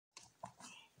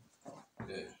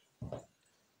Okay,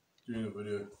 doing a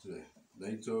video today.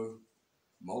 NATO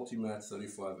MultiMat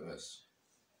 35S,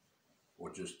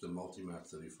 or just the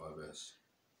MultiMat 35S,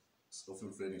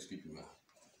 self-inflating sleeping mat.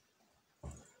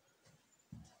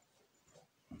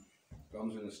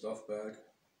 Comes in a stuff bag.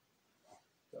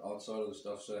 The outside of the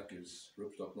stuff sack is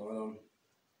ripstop nylon.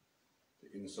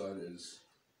 The inside is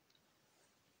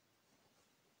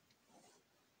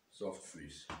soft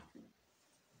fleece,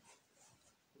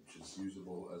 which is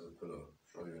usable as a pillow.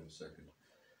 I'll show you in a second.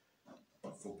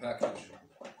 For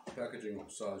packaging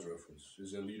size reference,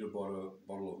 is a liter bottle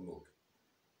of milk.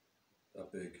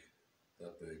 That big,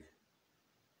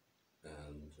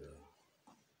 and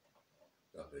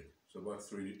that big. So about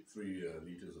three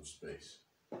liters of space.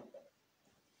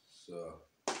 So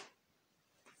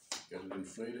get it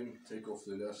inflating, take off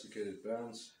the elasticated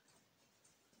bands,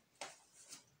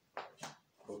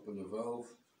 open the valve,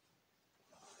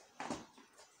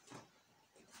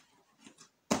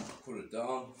 put it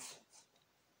down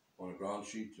on a ground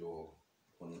sheet or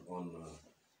on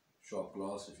sharp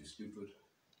glass if you're stupid,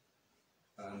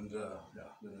 and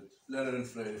let it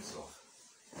inflate itself.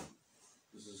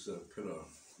 This is a pillow.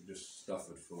 You just stuff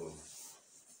it full of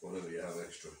whatever you have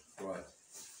extra. Right.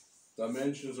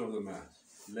 Dimensions of the mat.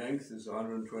 Length is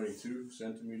 122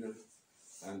 centimeter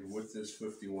and width is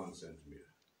 51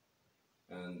 centimeter.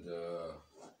 And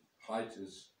height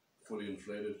is fully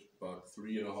inflated about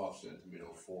 3.5 centimeter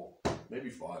or 4, maybe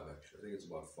 5 actually. I think it's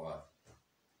about 5.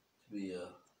 To be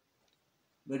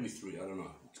maybe 3. I don't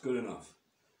know. It's good enough.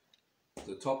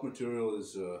 The top material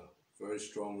is very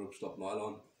strong ripstop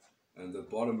nylon, and the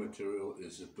bottom material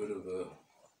is a bit of a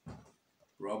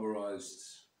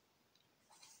rubberized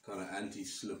kind of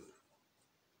anti-slip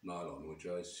nylon, which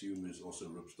I assume is also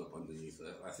ripstop underneath.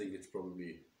 I think it's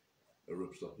probably a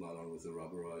ripstop nylon with a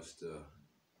rubberized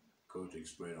coating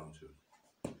sprayed onto it.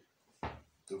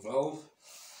 The valve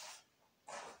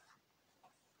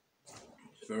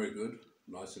is very good,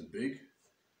 nice and big,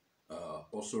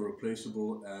 also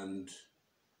replaceable, and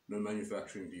no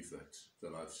manufacturing defects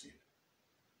that I've seen.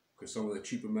 Because some of the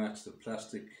cheaper mats, the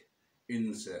plastic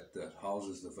inset that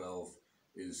houses the valve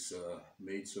is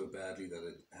made so badly that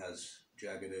it has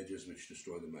jagged edges which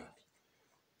destroy the mat.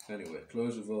 Anyway,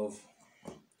 close the valve.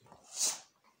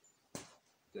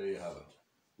 There you have it.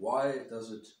 Why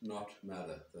does it not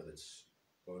matter that it's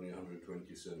only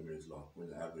 120 centimeters long when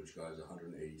the average guy is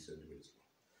 180 centimeters long?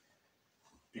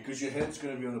 Because your head's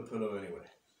going to be on the pillow anyway.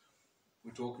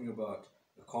 We're talking about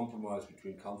a compromise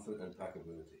between comfort and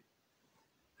packability.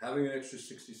 Having an extra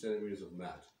 60 centimeters of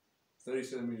mat, 30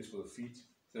 centimeters for the feet,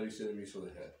 30 centimeters for the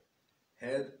head.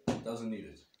 Head doesn't need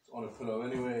it. It's on a pillow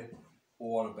anyway,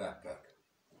 or on a backpack.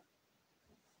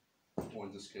 Or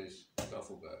in this case,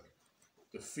 duffel bag.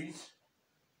 The feet,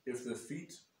 if the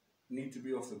feet need to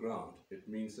be off the ground, it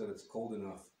means that it's cold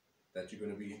enough that you're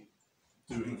going to be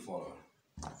doing the following.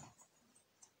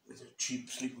 It's a cheap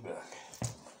sleeping bag.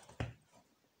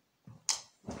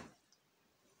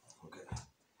 Okay.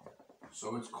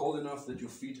 So it's cold enough that your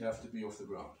feet have to be off the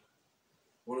ground.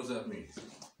 What does that mean?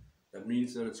 That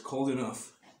means that it's cold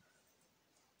enough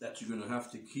that you're going to have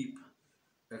to keep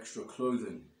extra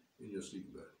clothing in your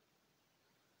sleeping bag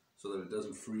so that it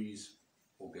doesn't freeze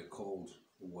or get cold,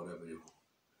 or whatever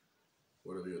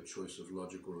your choice of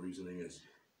logical reasoning is.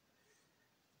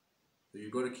 So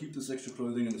you've got to keep this extra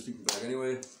clothing in the sleeping bag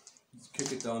anyway. Just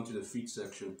kick it down to the feet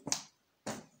section.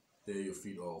 There your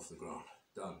feet are off the ground.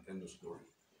 Done. End of story.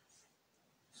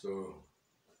 So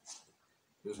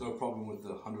there's no problem with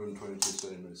the 122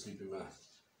 centimeter sleeping mat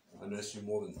unless you're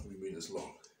more than 3 meters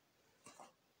long.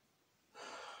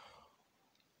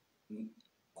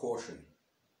 Caution.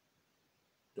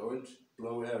 Don't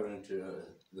blow air into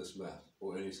this mat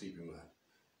or any sleeping mat.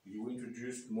 You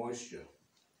introduce moisture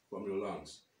from your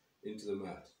lungs into the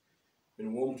mat.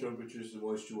 In warm temperatures, the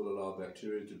moisture will allow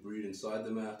bacteria to breed inside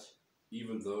the mat,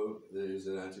 even though there is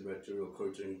an antibacterial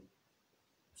coating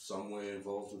somewhere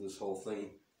involved with this whole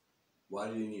thing. Why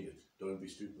do you need it? Don't be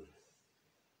stupid.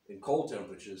 In cold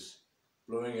temperatures,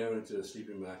 blowing air into a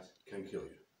sleeping mat can kill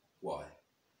you. Why?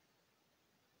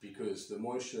 Because the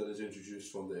moisture that is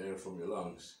introduced from the air from your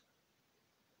lungs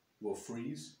will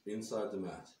freeze inside the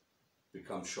mat,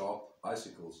 become sharp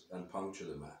icicles and puncture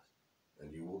the mat,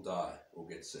 and you will die or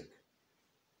get sick.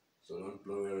 So don't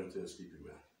blow air into a sleeping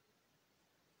mat.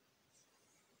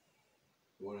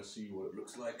 You want to see what it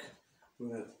looks like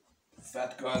when a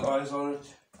fat guy lies on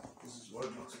it? This is what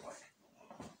it looks like.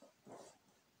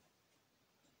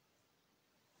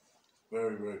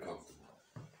 Very, very comfortable.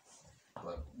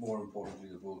 But more importantly,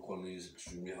 the build quality is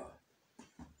extremely high.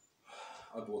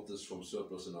 I bought this from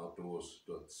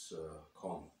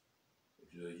surplusandoutdoors.com,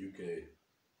 which is a UK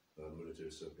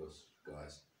military surplus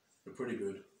guys. They're pretty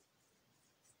good.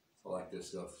 I like their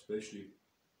stuff, especially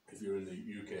if you're in the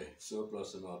UK.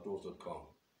 SurplusandOutdoors.com.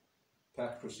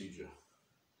 Pack procedure.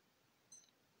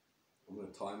 I'm going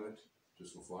to time it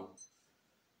just for fun.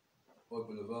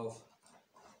 Open the valve,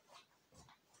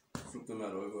 flip the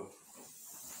mat over,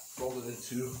 fold it in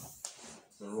two,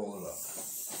 and roll it up.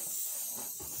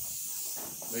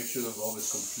 Make sure the valve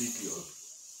is completely open,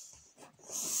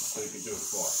 so you can do it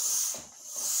fast.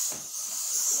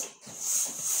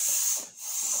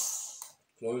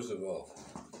 Close the valve,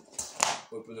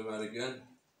 open the mat again,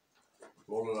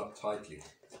 roll it up tightly,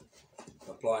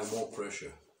 apply more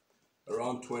pressure.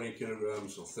 Around 20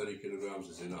 kilograms or 30 kilograms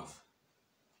is enough.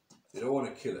 You don't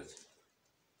want to kill it,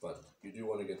 but you do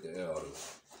want to get the air out of it.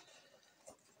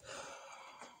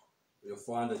 You'll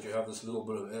find that you have this little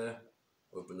bit of air.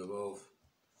 Open the valve,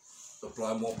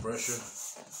 apply more pressure,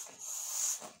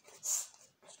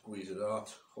 squeeze it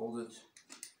out, hold it,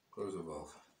 close the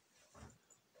valve.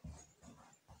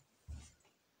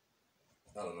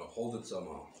 I don't know, hold it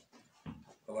somehow.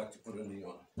 I like to put a knee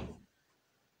on.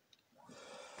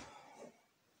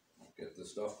 Get the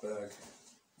stuff bag.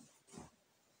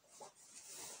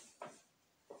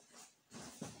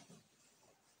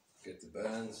 Get the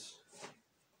bands.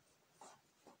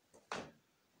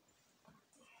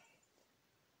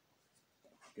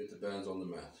 Get the bands on the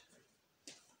mat.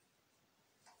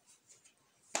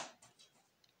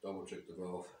 Double check the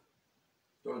valve.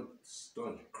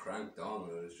 Don't crank down on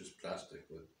it, it's just plastic,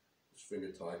 but it's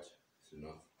finger tight, it's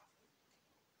enough.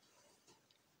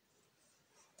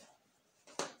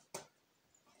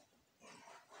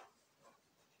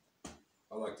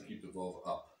 I like to keep the valve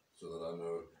up so that I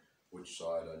know which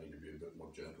side I need to be a bit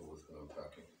more gentle with when I'm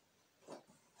packing.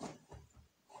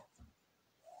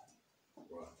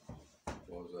 Right,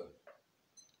 what was that?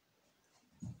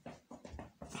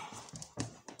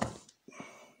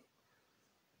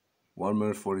 One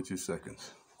minute 42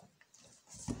 seconds.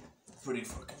 Pretty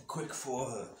fucking quick for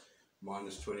a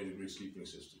minus 20 degree sleeping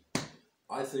system.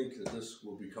 I think that this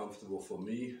will be comfortable for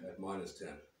me at minus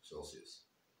 10 Celsius.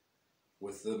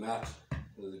 With the mat,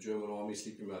 the German Army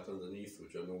sleeping mat underneath,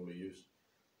 which I normally use,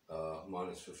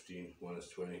 minus 15, minus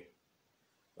 20.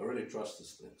 I really trust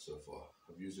this thing so far.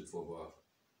 I've used it for about,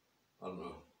 I don't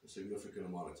know, a significant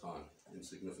amount of time,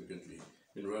 insignificantly,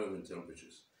 in relevant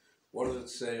temperatures. What does it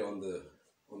say on the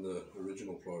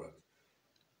original product?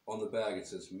 On the bag it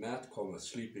says mat,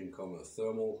 sleeping,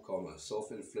 thermal,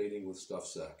 self-inflating with stuff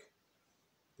sack.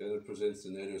 Then it presents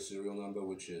the NATO serial number,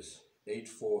 which is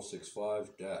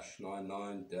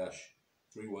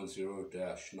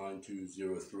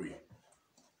 8465-99-310-9203.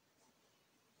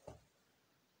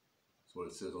 That's what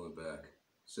it says on the bag.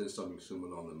 It says something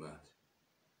similar on the mat.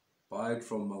 Buy it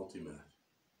from MultiMat.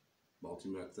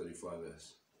 MultiMat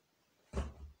 35S.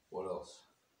 What else?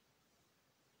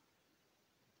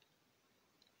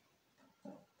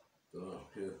 Don't know.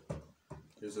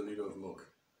 Here's a liter of milk.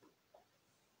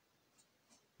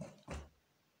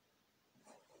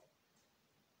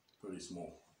 Pretty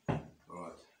small.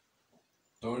 Alright.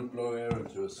 Don't blow air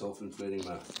into a self-inflating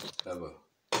mat, ever.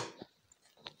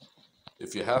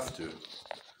 If you have to,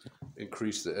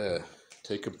 increase the air.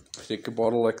 Take a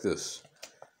bottle like this.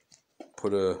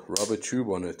 Put a rubber tube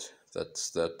on it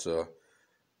that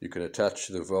you can attach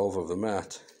to the valve of the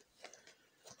mat.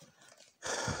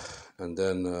 And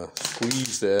then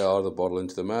squeeze the air out of the bottle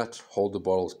into the mat, hold the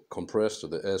bottle compressed so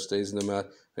the air stays in the mat,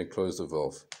 and close the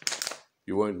valve.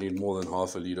 You won't need more than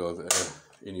half a liter of air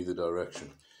in either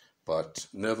direction, but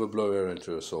never blow air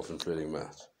into a self-inflating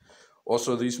mat.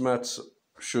 Also, these mats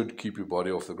should keep your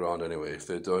body off the ground anyway. If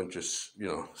they don't, just,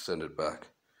 send it back.